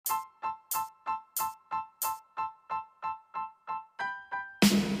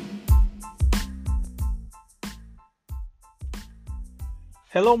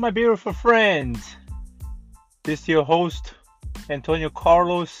Hello, my beautiful friends. This is your host, Antonio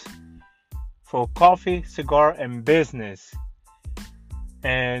Carlos, for Coffee, Cigar, and Business.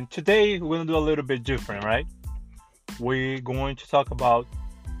 And today we're going to do a little bit different, right? We're going to talk about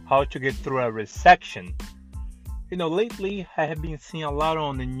how to get through a recession. Lately I have been seeing a lot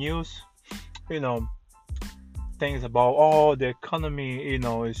on the news, you know, things about, the economy,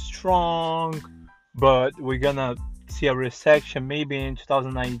 is strong, but we're going to see a recession maybe in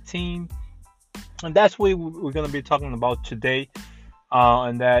 2019. And that's what we're going to be talking about today.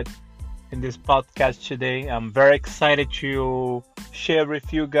 And that in this podcast today, I'm very excited to share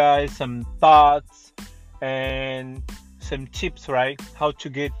with you guys some thoughts and some tips, right? How to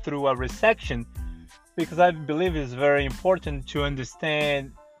get through a recession, because I believe it's very important to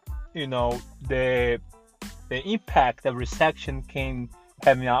understand, the impact that recession can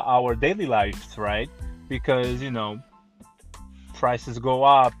have in our daily lives, right? Because prices go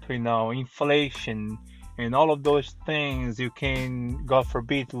up, inflation, and all of those things. You can, God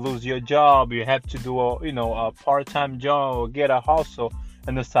forbid, lose your job. You have to do a part-time job or get a hustle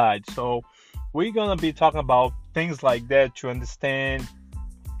on the side. So we're gonna be talking about things like that to understand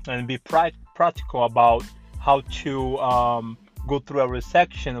and be practical about how to go through a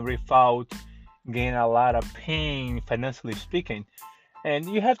recession without getting a lot of pain, financially speaking. And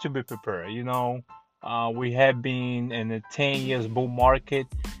you have to be prepared. We have been in a 10 years bull market,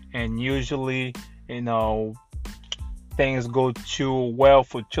 and usually, things go too well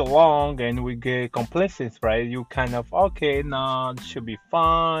for too long, and we get complacent, right? You kind of, okay, nah, it should be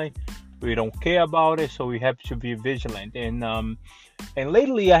fine. We don't care about it, so we have to be vigilant. And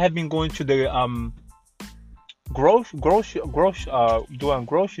lately, I have been going to the doing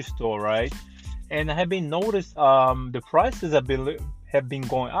grocery store, right? And I have been noticed the prices have been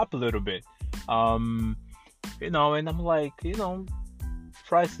going up a little bit. um and I'm like,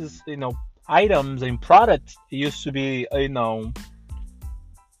 prices, items and products used to be, and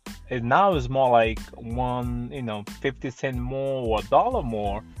now it's more like 50 cent more or $1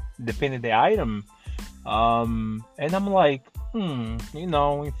 more, depending the item. And I'm like,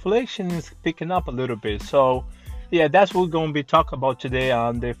 inflation is picking up a little bit. So yeah, that's what we're going to be talking about today,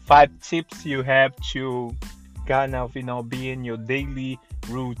 on the 5 tips you have to kind of, be in your daily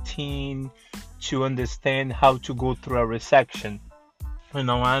routine to understand how to go through a recession.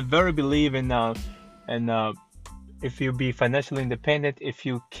 I very believe in if you be financially independent. If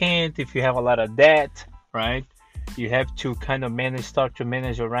you can't, if you have a lot of debt, right, you have to kind of start to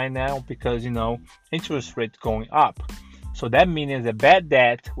manage it right now, because interest rates going up. So that means a bad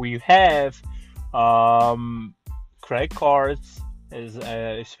debt we have, credit cards is,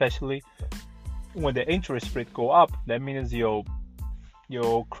 especially when the interest rate go up. That means your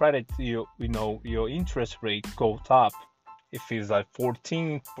credit, your interest rate goes up. If it's like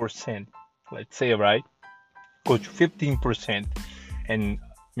 14%, let's say, right, go to 15%, and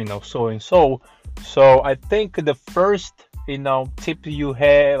so and so. So I think the first tip you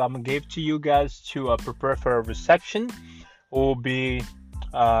have, I'm gonna give to you guys to prepare for a recession, will be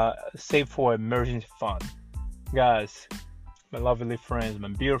save for emergency fund. Guys, my lovely friends, my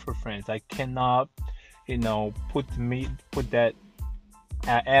beautiful friends, I cannot put that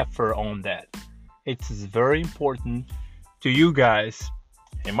effort on that. It's very important to you guys,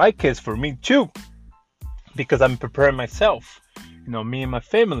 in my case, for me too, because I'm preparing myself, me and my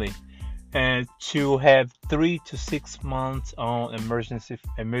family, and to have 3 to 6 months on emergency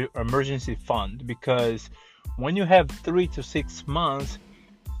fund. Because when you have 3 to 6 months,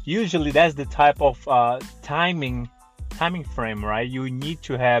 usually that's the type of timing frame, right? You need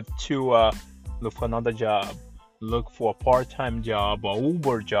to have to look for another job, look for a part-time job or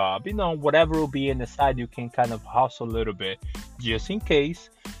Uber job, whatever will be in the side. You can kind of hustle a little bit, just in case.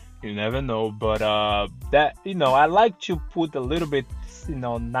 You never know. But that, I like to put a little bit,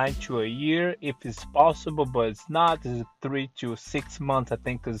 9 to a year if it's possible, but it's not. It's 3 to 6 months, I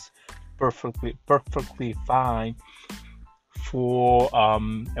think, is perfectly fine for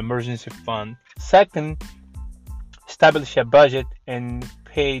emergency fund. Second, establish a budget and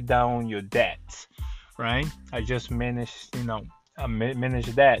pay down your debts, right? I just managed,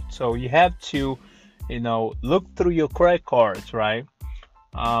 manage that. So you have to, look through your credit cards, right?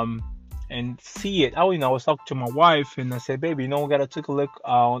 And see it. I was talking to my wife, and I said, baby, we gotta take a look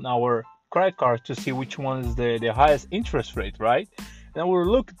on our credit cards to see which one is the highest interest rate, right? And we're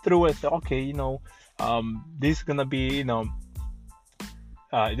looking through it. Okay, this is gonna be,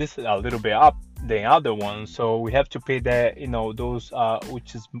 this is a little bit up than other ones, so we have to pay that, those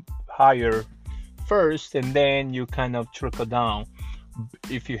which is higher first, and then you kind of trickle down.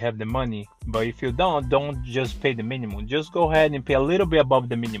 if you have the money. But if you don't just pay the minimum. Just go ahead and pay a little bit above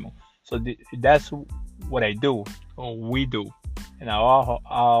the minimum. So that's what I do, or we do, in our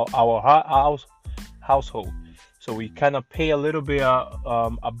household. So we kind of pay a little bit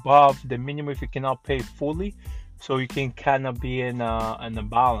above the minimum if you cannot pay fully, so you can kind of be in a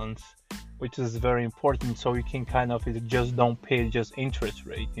balance, which is very important. So you can kind of just don't pay just interest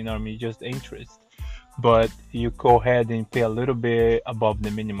rate, you know what I mean, just interest, but you go ahead and pay a little bit above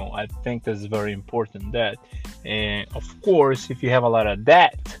the minimum. I think that's very important. That, and of course, if you have a lot of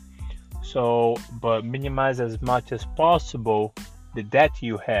debt, so but minimize as much as possible the debt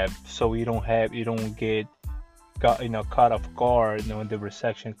you have, so you don't get caught off guard, when the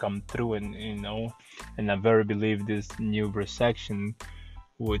recession come through. And and I very believe this new recession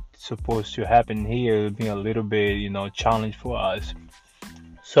would supposed to happen here will be a little bit challenge for us.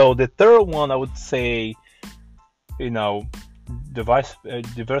 So the third one, I would say,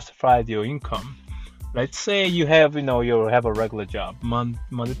 diversify your income. Let's say you have a regular job,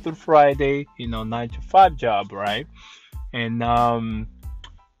 Monday through Friday, 9 to 5 job, right? And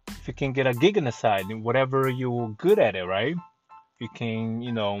if you can get a gig on the side, whatever you're good at it, right? You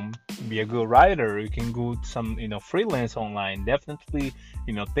can, be a good writer. You can go some, freelance online. Definitely,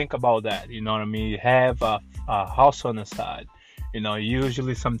 think about that. You know what I mean? Have a house on the side.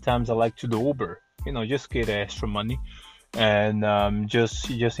 Usually sometimes I like to do Uber. Just get extra money, and just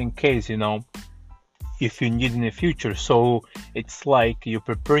in case, if you need in the future. So it's like you're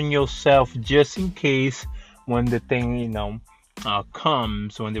preparing yourself just in case when the thing,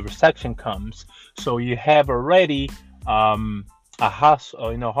 comes, when the recession comes. So you have already a house,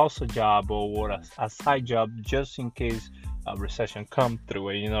 or hustle job, or a side job, just in case a recession come through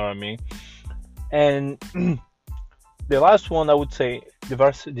it. You know what I mean? And the last one, I would say,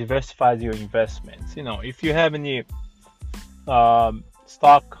 diversify your investments. If you have any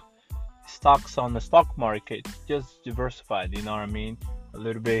stocks on the stock market, just diversify. You know what I mean? A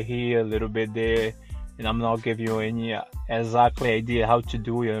little bit here, a little bit there. And I'm not giving you any exactly idea how to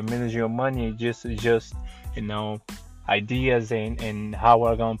do it, manage your money. Just ideas and how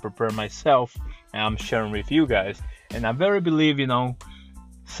I'm gonna prepare myself, and I'm sharing with you guys. And I very believe,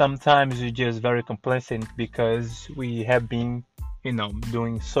 sometimes we're just very complacent because we have been,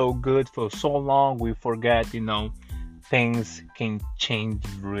 doing so good for so long. We forget, things can change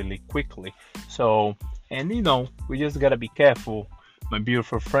really quickly. So, and we just gotta be careful, my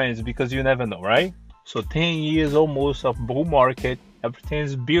beautiful friends, because you never know, right? So 10 years almost of bull market, everything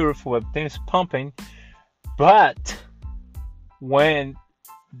is beautiful, everything is pumping, but when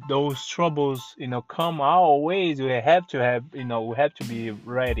those troubles, come our ways, we have to be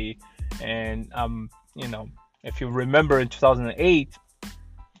ready. And if you remember in 2008,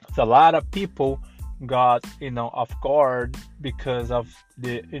 a lot of people got off guard because of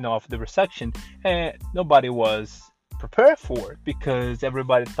the recession, and nobody was prepared for it because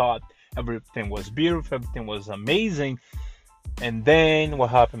everybody thought everything was beautiful, everything was amazing. And then what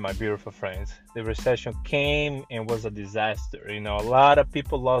happened, my beautiful friends? The recession came and was a disaster. A lot of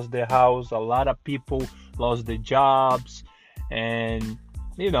people lost their house, a lot of people lost their jobs, and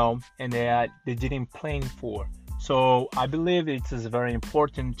and they didn't plan for. So I believe it is very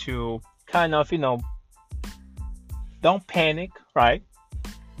important to kind of don't panic, right?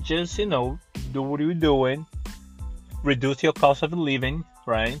 Just do what you're doing, reduce your cost of living,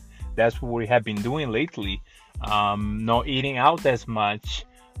 right? That's what we have been doing lately. Not eating out as much,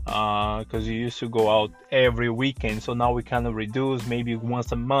 because you used to go out every weekend. So now we kind of reduce maybe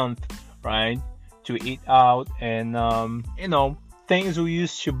once a month, right, to eat out. And things we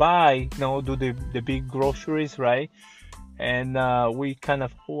used to buy, do the big groceries, right? And we kind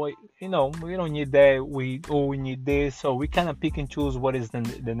of, we don't need that. We need this. So we kind of pick and choose what is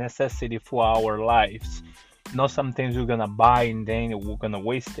the necessity for our lives. Not some things we're gonna buy and then we're gonna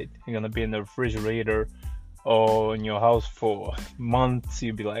waste it. You're gonna be in the refrigerator or in your house for months.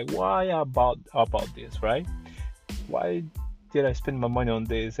 You'll be like, why about this, right? Why did I spend my money on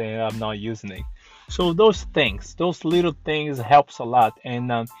this and I'm not using it? So those things, those little things helps a lot. And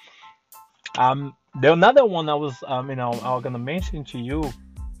the another one I was gonna mention to you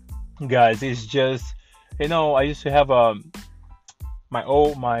guys is just, I used to have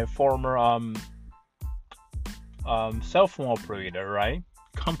my former cell phone operator, right,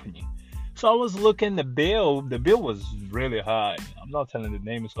 company. So I was looking the bill. The bill was really high. I'm not telling the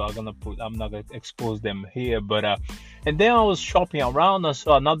name, so I'm not gonna expose them here. But and then I was shopping around. I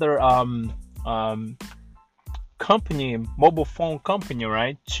saw another company, mobile phone company,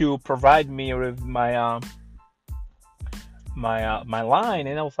 right, to provide me with my line.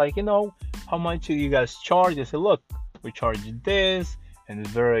 And I was like, how much do you guys charge? They said, look, we charge you this, and it's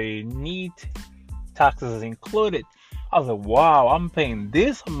very neat. Taxes included. I was like, wow, I'm paying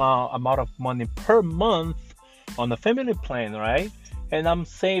this amount of money per month on the family plan, right? And I'm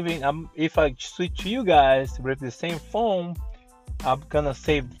saving. If I switch to you guys with the same phone, I'm gonna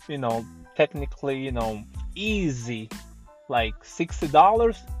save, technically, easy, like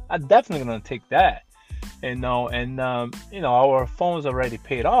 $60. I'm definitely gonna take that. Our phone's already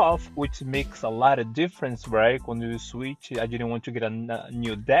paid off, which makes a lot of difference, right? When you switch, I didn't want to get a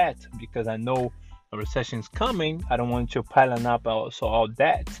new debt because I know a recession is coming. I don't want you piling up also all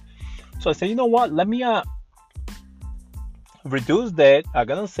debt. So I said, you know what? Let me reduce that. I'm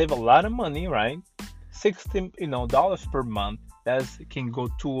gonna save a lot of money, right? 60, dollars per month. That can go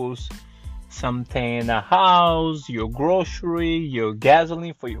towards something in a house, your grocery, your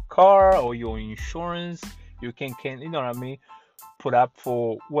gasoline for your car, or your insurance. You can you know what I mean, put up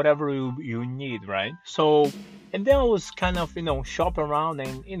for whatever you need, right? So, and then I was kind of, shop around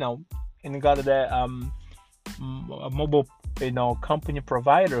and, and got that a mobile, company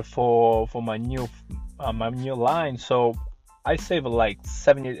provider for my new line. So I save like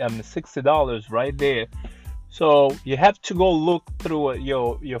 70 $60 right there. So you have to go look through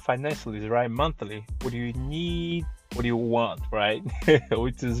your financials, right? Monthly. What do you need? What do you want, right?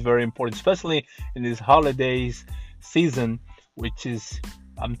 Which is very important, especially in this holidays season, which is,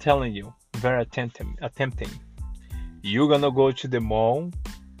 I'm telling you, very tempting. You're gonna go to the mall.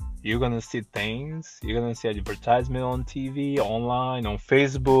 You're gonna see things. You're gonna see advertisement on TV, online, on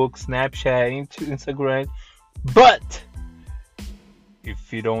Facebook, Snapchat, Instagram. But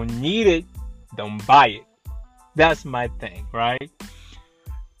if you don't need it, don't buy it. That's my thing, right?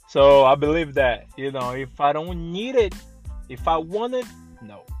 So I believe that, if I don't need it, if I want it,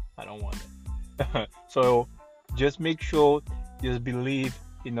 no, I don't want it. So just make sure, just believe,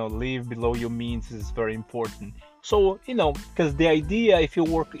 live below your means is very important. So, because the idea, if you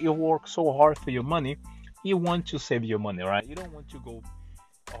work so hard for your money, you want to save your money, right? You don't want to go,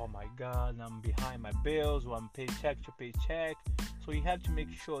 oh my God, I'm behind my bills, or I'm paycheck to paycheck. So you have to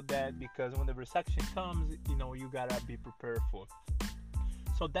make sure that, because when the recession comes, you gotta be prepared for.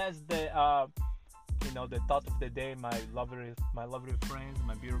 So that's the thought of the day, my lovely friends,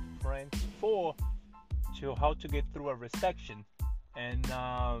 my beautiful friends, for to how to get through a recession, and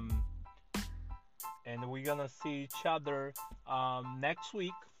we're gonna see each other next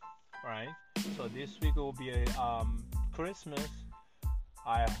week, right? So this week will be a Christmas.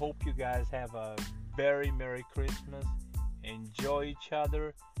 I hope you guys have a very Merry Christmas. Enjoy each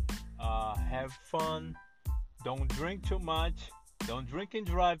other. Have fun. Don't drink too much. Don't drink and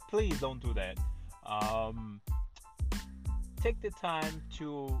drive. Please don't do that. Take the time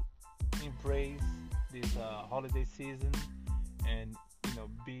to embrace this holiday season, and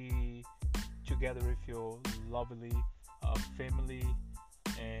be together with your lovely family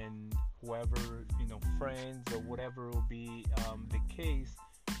and whoever, friends, or whatever will be the case,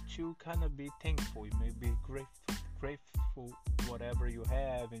 to kind of be thankful. You may be grateful whatever you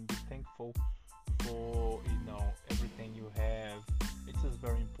have, and be thankful for everything you have. It is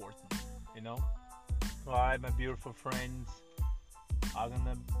very important. All right, my beautiful friends, I'm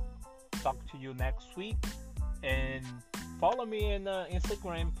gonna talk to you next week, and follow me in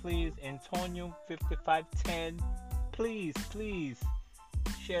Instagram, please, Antonio5510. Please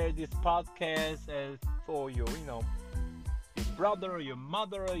share this podcast for your brother, your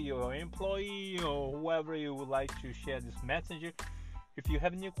mother, your employee, or whoever you would like to share this messenger. If you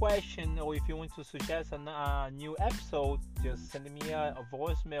have a new question, or if you want to suggest a new episode, just send me a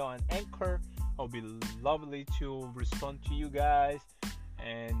voicemail on Anchor. It'll be lovely to respond to you guys.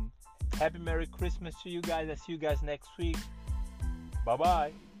 And happy Merry Christmas to you guys. I'll see you guys next week. Bye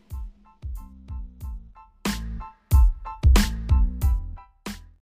bye.